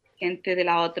otros gente de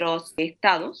los otros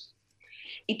estados.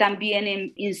 Y también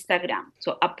en Instagram.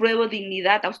 Apruebo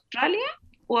Dignidad Australia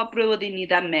o Apruebo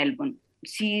Dignidad Melbourne.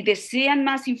 Si desean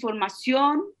más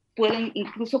información, pueden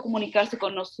incluso comunicarse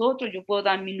con nosotros. Yo puedo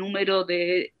dar mi número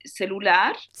de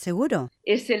celular. ¿Seguro?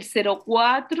 Es el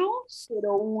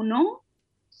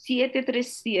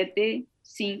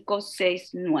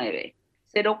 0401-737-569.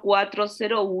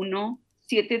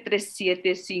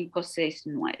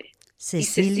 0401-737-569.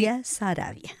 Cecilia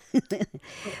Saravia.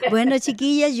 Bueno,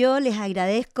 chiquillas, yo les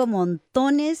agradezco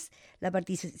montones la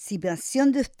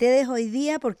participación de ustedes hoy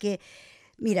día porque,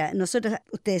 mira, nosotros,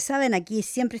 ustedes saben, aquí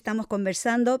siempre estamos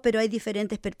conversando, pero hay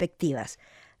diferentes perspectivas.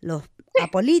 Los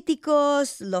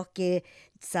apolíticos, los que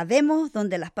sabemos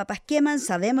dónde las papas queman,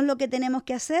 sabemos lo que tenemos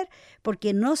que hacer,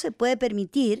 porque no se puede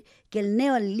permitir que el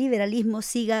neoliberalismo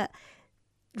siga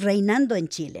reinando en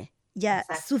Chile. Ya,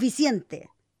 Exacto. Suficiente.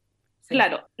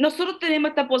 Claro, nosotros tenemos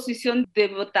esta posición de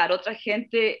votar, otra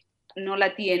gente no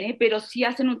la tiene, pero sí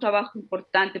hacen un trabajo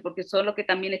importante porque son los que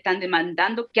también están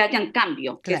demandando que hayan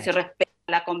cambios, Claro. que se respete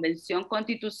la Convención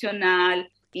Constitucional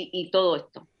y todo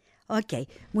esto. Ok,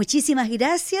 muchísimas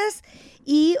gracias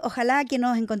y ojalá que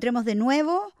nos encontremos de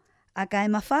nuevo acá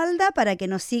en Mafalda para que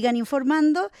nos sigan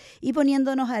informando y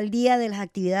poniéndonos al día de las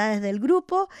actividades del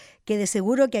grupo, que de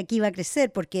seguro que aquí va a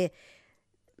crecer porque,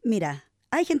 mira,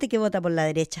 hay gente que vota por la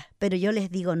derecha, pero yo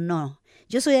les digo no.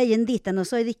 Yo soy allendista, no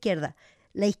soy de izquierda.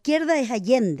 La izquierda es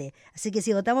Allende, así que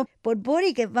si votamos por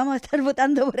Boric, vamos a estar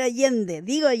votando por Allende,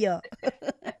 digo yo.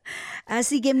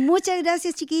 Así que muchas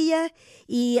gracias, chiquillas,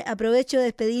 y aprovecho de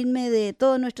despedirme de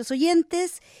todos nuestros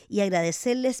oyentes y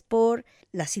agradecerles por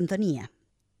la sintonía.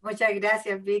 Muchas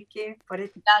gracias, Vicky, por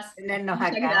tenernos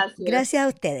Muchas acá. gracias. Gracias a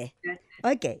ustedes.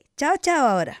 Ok, chao, chao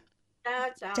ahora. Chao,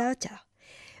 chao. Chao, chao.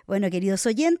 Bueno, queridos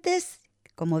oyentes,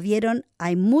 como vieron,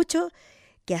 hay mucho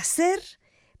que hacer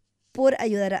por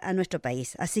ayudar a nuestro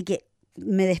país. Así que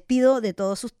me despido de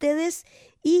todos ustedes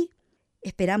y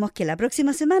esperamos que la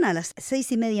próxima semana a las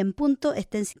 6:30 en punto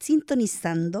estén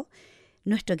sintonizando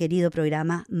nuestro querido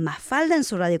programa Mafalda en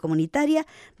su radio comunitaria,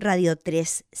 Radio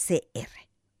 3CR.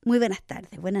 Muy buenas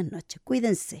tardes, buenas noches,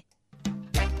 cuídense.